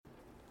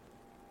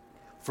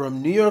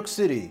From New York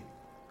City,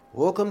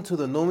 welcome to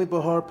the Nomi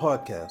Bahar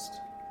podcast.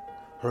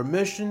 Her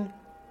mission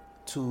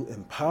to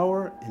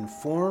empower,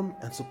 inform,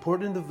 and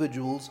support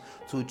individuals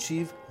to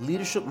achieve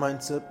leadership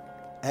mindset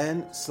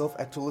and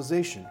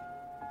self-actualization.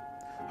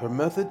 Her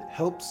method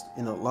helps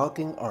in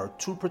unlocking our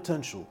true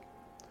potential,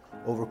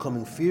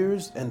 overcoming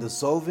fears, and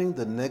dissolving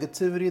the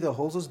negativity that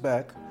holds us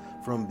back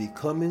from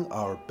becoming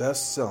our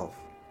best self.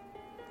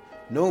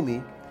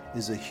 Nomi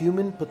is a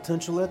human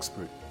potential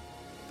expert,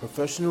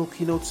 professional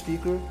keynote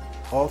speaker,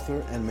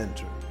 author, and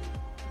mentor.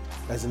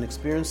 As an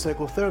experienced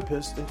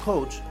psychotherapist and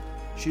coach,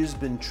 she has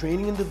been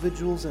training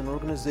individuals and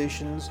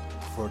organizations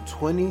for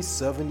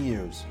 27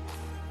 years.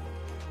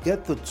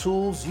 Get the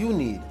tools you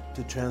need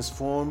to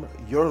transform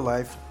your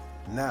life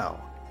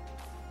now.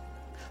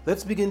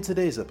 Let's begin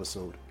today's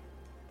episode.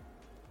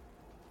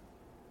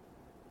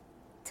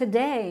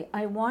 Today,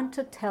 I want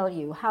to tell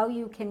you how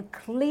you can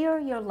clear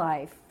your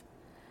life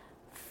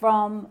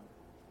from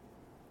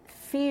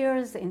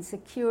fears,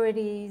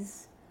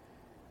 insecurities,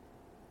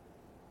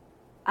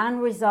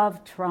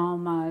 unresolved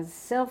traumas,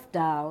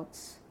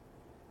 self-doubts,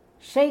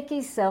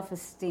 shaky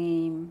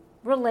self-esteem,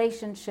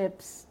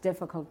 relationships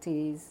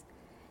difficulties,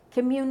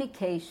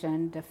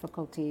 communication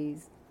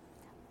difficulties,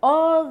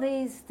 all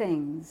these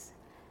things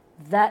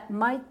that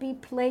might be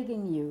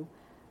plaguing you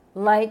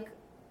like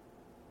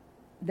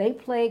they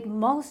plague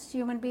most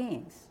human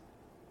beings.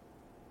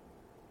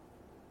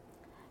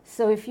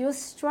 So if you're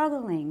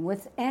struggling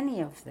with any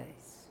of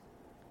this,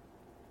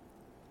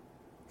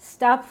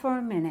 stop for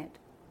a minute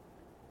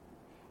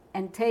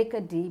and take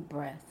a deep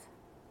breath.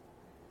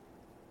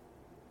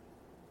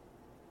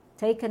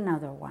 Take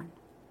another one.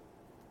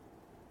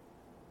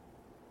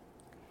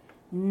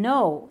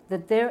 Know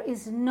that there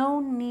is no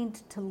need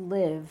to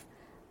live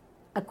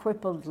a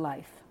crippled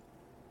life.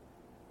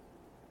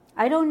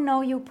 I don't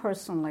know you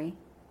personally,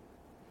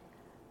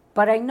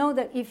 but I know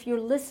that if you're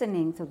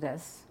listening to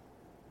this,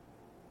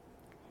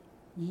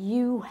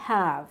 you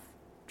have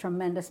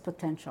tremendous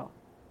potential.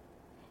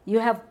 You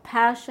have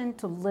passion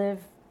to live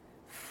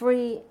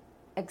free,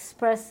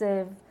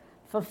 expressive,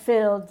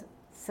 fulfilled,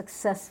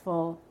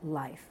 successful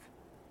life.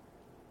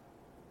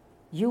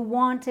 You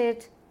want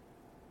it,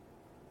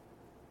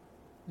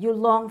 you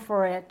long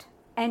for it,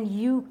 and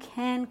you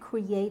can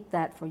create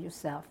that for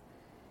yourself.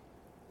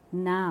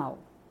 Now,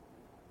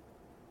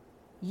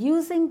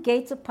 using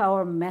Gates of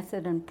Power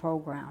method and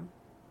program,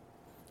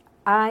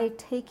 I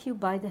take you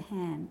by the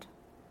hand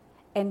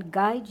and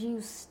guide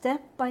you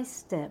step by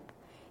step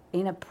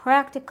in a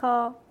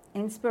practical,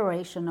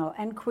 inspirational,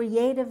 and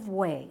creative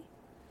way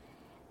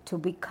to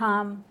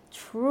become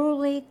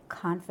truly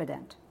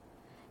confident,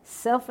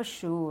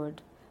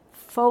 self-assured,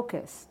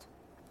 focused,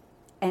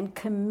 and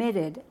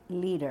committed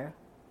leader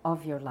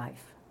of your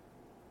life.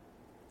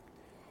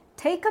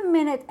 Take a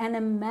minute and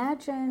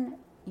imagine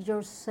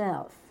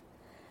yourself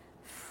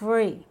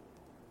free,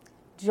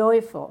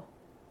 joyful,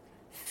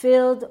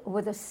 filled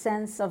with a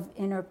sense of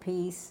inner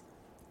peace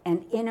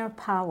and inner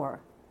power,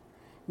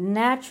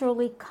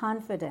 naturally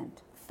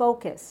confident,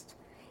 focused,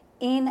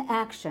 in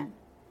action,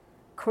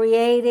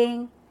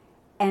 creating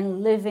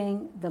and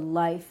living the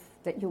life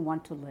that you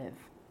want to live.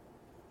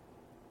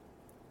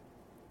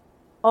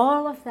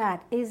 All of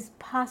that is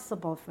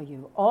possible for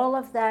you. All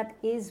of that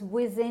is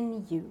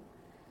within you,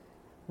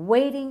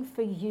 waiting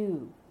for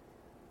you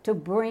to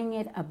bring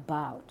it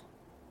about.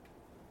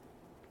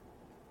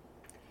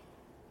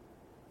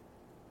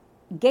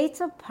 Gates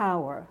of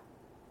Power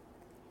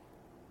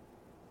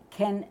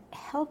can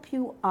help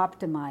you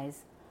optimize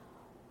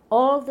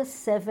all the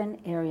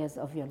 7 areas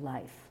of your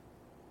life.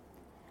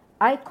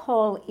 I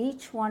call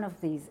each one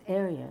of these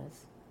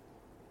areas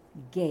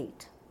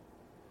gate.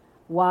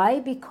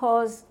 Why?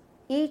 Because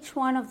each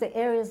one of the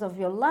areas of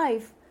your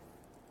life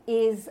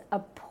is a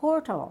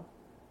portal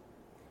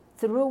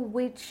through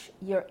which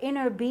your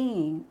inner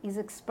being is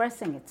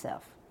expressing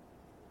itself.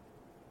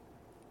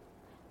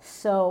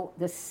 So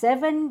the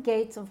 7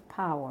 gates of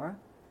power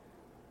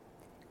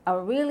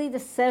are really the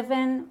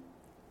 7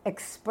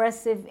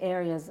 expressive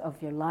areas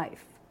of your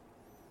life.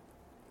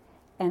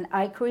 And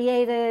I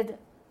created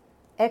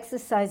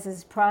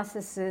exercises,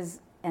 processes,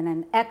 and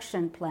an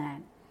action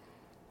plan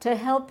to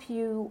help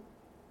you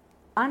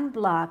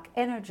unblock,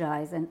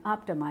 energize, and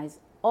optimize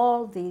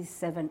all these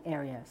 7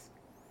 areas.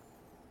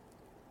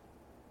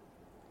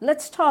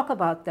 Let's talk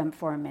about them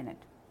for a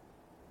minute.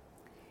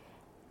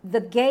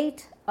 The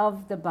gate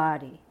of the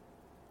body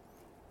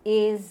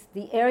is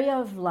the area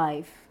of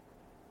life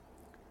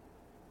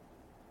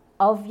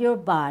of your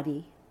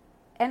body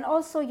and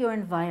also your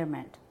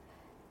environment.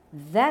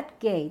 That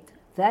gate,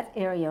 that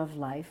area of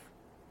life,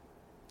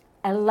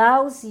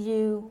 allows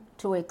you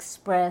to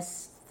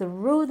express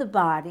through the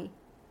body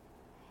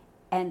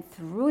and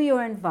through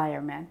your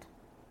environment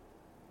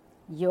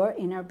your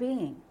inner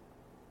being.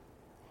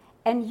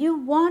 And you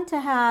want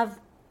to have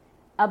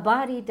a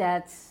body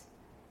that's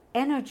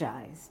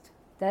energized,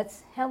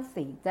 that's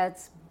healthy,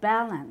 that's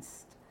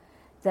balanced,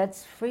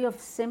 that's free of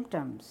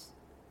symptoms,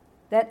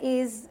 that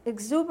is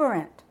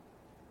exuberant.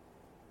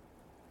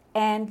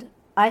 And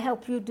I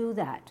help you do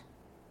that.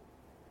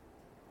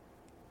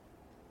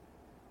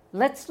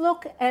 Let's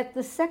look at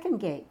the second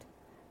gate,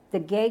 the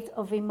gate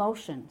of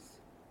emotions.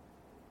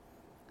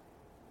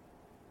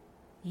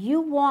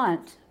 You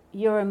want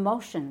your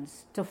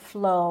emotions to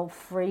flow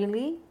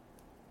freely,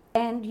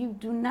 and you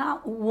do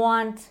not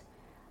want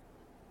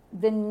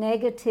the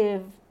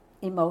negative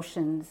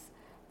emotions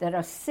that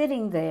are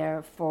sitting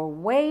there for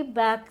way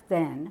back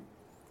then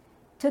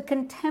to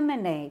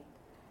contaminate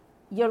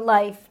your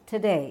life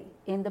today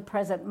in the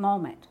present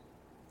moment.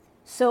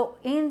 So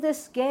in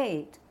this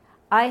gate,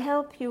 I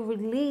help you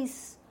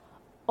release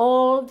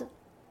old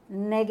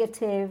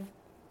negative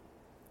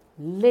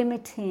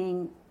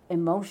limiting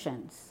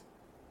emotions.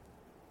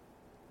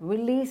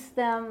 Release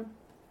them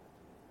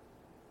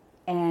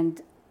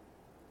and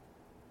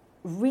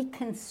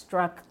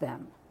reconstruct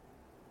them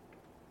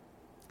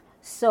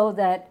so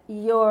that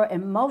your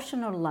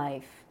emotional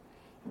life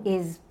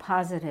is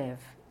positive,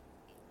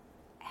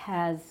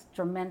 has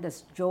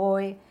tremendous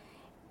joy,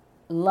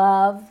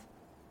 love,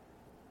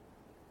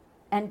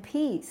 and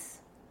peace.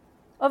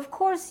 Of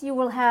course, you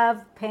will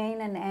have pain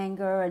and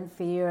anger and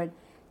fear.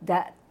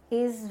 That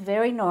is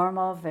very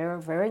normal, very,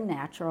 very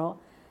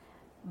natural.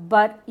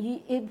 But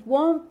it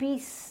won't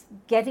be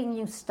getting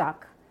you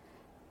stuck.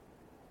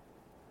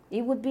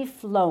 It would be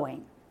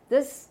flowing.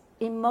 This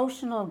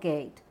emotional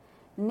gate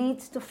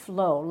needs to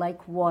flow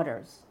like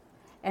waters.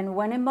 And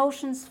when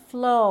emotions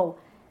flow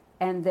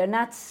and they're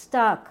not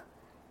stuck,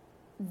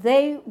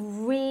 they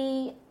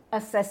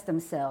reassess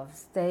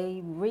themselves.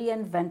 They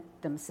reinvent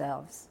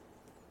themselves.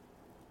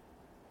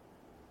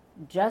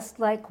 Just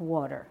like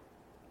water.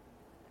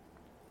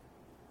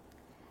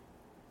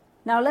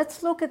 Now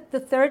let's look at the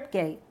third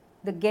gate,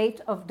 the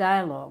gate of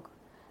dialogue.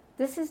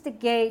 This is the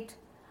gate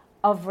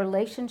of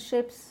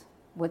relationships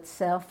with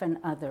self and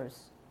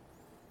others.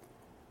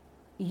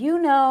 You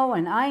know,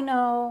 and I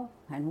know,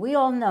 and we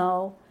all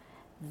know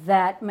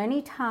that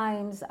many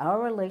times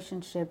our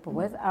relationship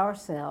with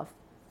ourselves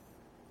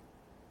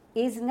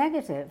is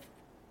negative.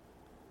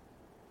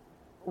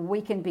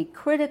 We can be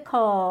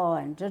critical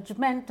and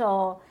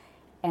judgmental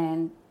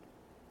and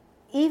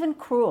even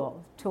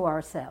cruel to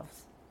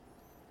ourselves.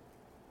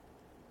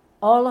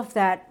 All of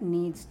that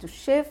needs to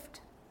shift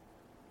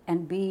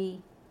and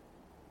be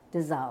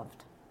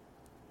dissolved.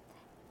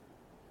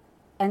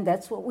 And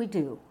that's what we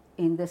do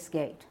in this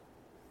gate.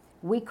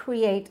 We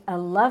create a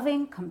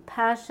loving,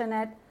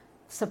 compassionate,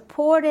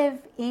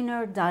 supportive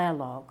inner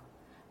dialogue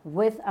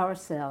with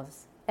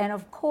ourselves. And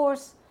of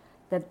course,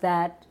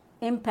 that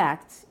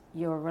impacts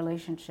your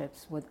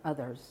relationships with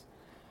others.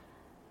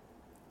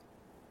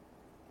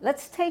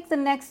 Let's take the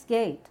next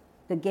gate,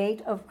 the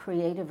gate of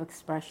creative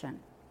expression.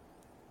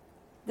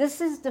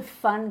 This is the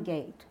fun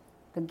gate,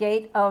 the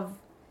gate of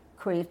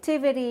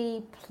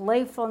creativity,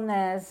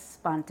 playfulness,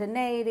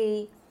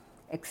 spontaneity,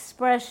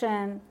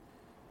 expression.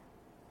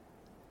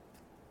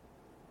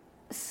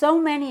 So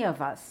many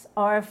of us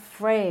are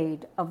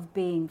afraid of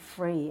being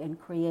free and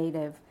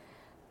creative,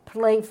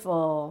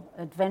 playful,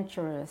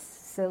 adventurous,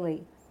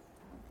 silly.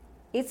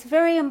 It's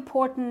very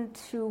important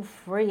to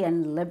free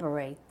and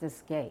liberate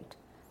this gate.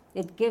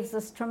 It gives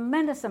us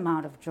tremendous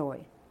amount of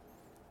joy,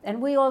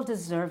 and we all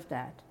deserve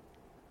that.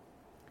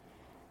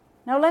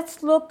 Now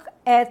let's look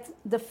at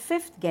the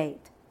fifth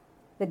gate,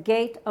 the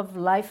gate of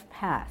life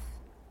path.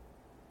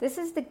 This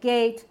is the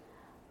gate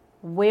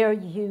where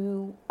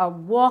you are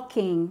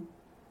walking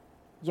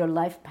your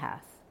life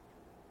path,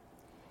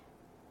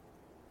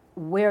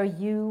 where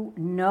you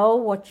know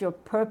what your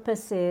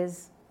purpose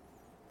is,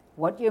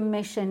 what your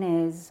mission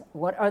is,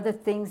 what are the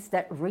things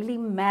that really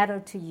matter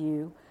to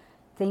you,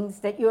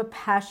 things that you're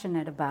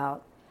passionate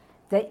about,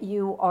 that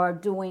you are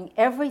doing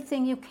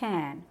everything you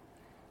can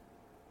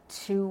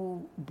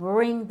to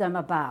bring them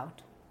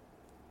about.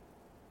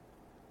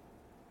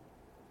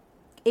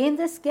 In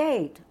this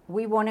gate,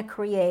 we want to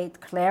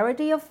create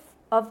clarity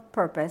of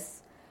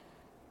purpose,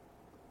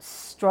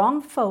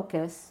 strong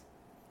focus,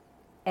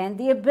 and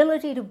the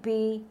ability to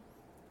be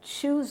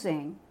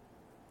choosing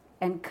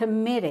and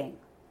committing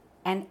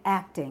and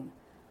acting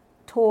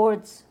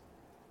towards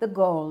the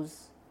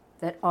goals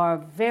that are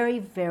very,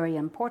 very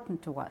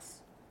important to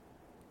us.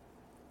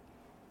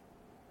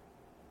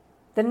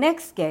 The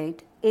next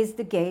gate is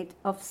the gate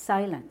of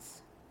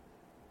silence.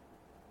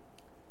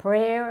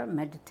 Prayer,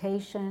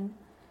 meditation,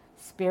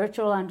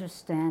 spiritual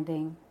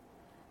understanding,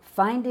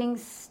 finding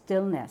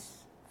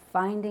stillness,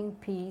 finding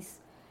peace,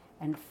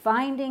 and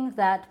finding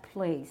that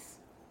place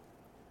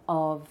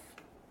of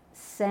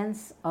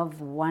sense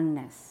of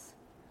oneness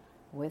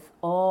with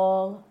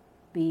all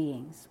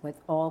beings,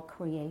 with all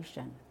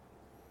creation.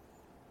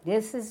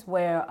 This is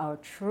where our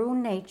true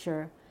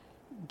nature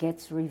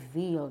gets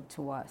revealed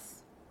to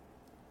us.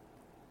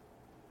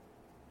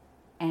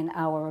 And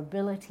our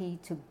ability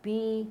to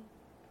be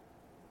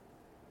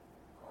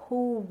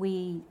who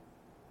we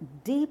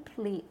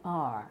deeply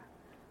are,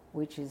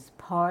 which is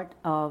part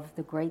of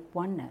the great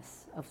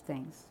oneness of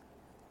things.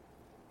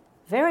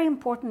 Very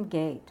important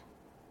gate.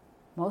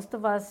 Most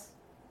of us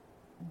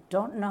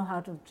don't know how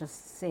to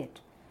just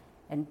sit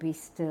and be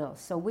still.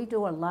 So we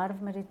do a lot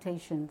of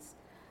meditations,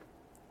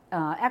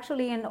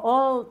 actually in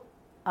all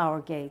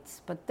our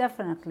gates, but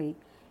definitely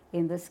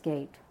in this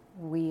gate,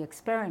 we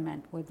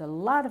experiment with a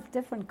lot of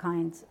different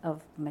kinds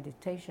of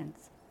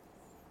meditations.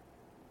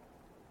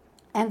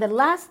 And the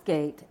last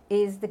gate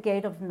is the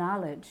gate of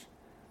knowledge.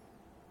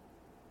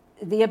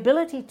 The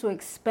ability to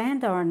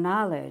expand our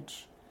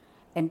knowledge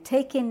and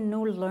take in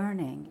new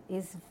learning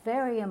is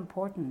very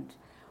important.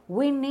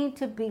 We need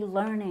to be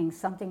learning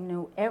something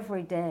new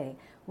every day.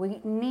 We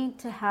need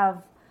to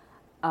have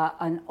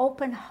an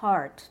open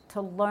heart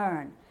to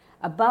learn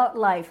about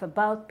life,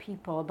 about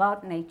people,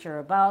 about nature,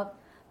 about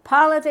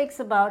politics,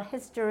 about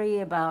history,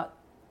 about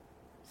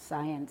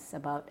science,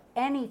 about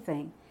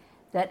anything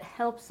that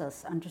helps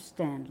us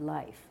understand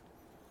life.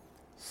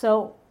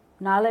 So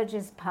knowledge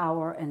is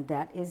power, and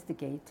that is the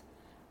gate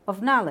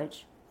of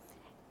knowledge.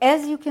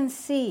 As you can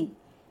see,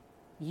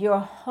 your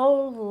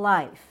whole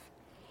life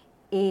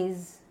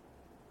is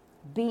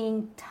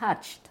being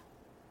touched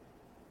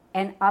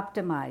and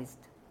optimized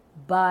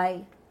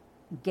by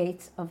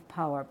Gates of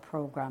Power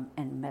program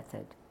and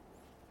method.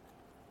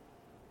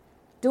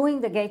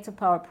 Doing the Gates of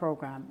Power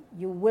program,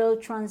 you will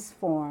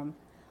transform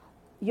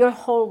your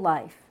whole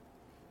life.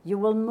 You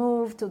will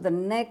move to the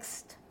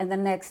next and the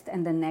next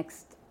and the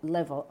next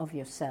level of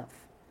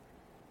yourself.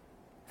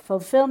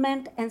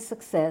 Fulfillment and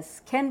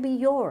success can be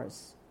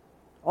yours.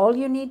 All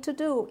you need to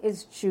do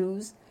is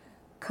choose,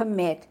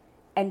 commit,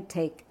 and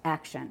take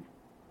action.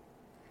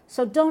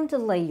 So don't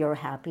delay your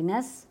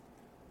happiness.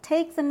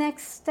 Take the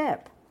next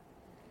step.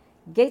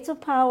 Gates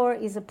of Power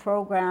is a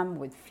program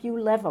with few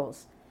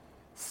levels.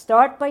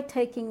 Start by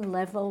taking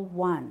level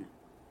 1.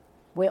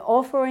 We're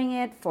offering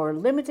it for a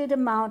limited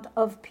amount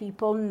of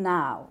people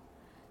now.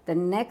 The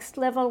next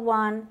level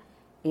 1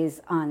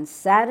 is on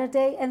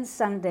Saturday and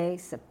Sunday,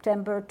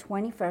 September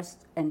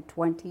 21st and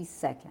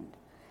 22nd.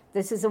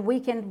 This is a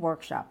weekend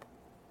workshop.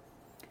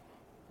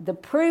 The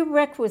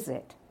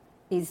prerequisite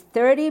is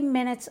 30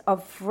 minutes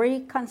of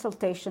free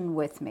consultation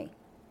with me.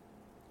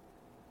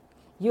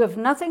 You have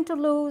nothing to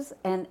lose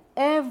and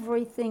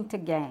everything to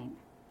gain.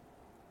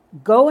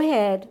 Go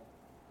ahead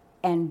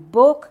and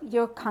book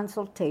your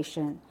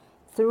consultation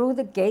through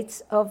the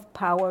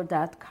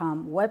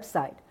gatesofpower.com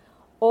website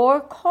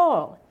or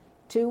call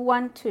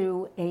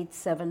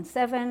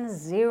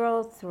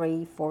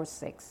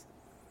 212-877-0346.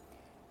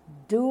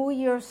 Do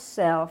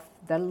yourself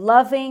the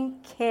loving,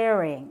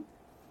 caring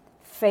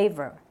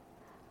favor.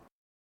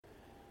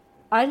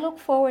 I look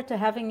forward to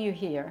having you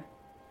here.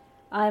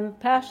 I'm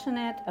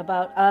passionate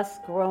about us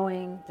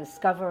growing,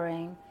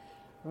 discovering,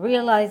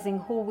 realizing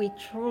who we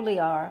truly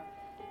are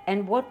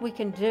and what we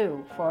can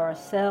do for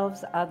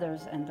ourselves,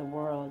 others, and the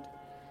world.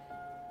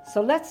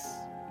 So let's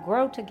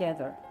grow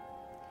together.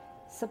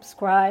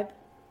 Subscribe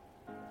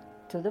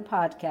to the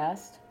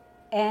podcast,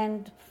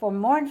 and for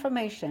more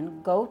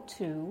information, go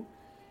to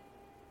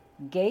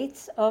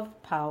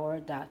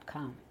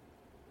gatesofpower.com.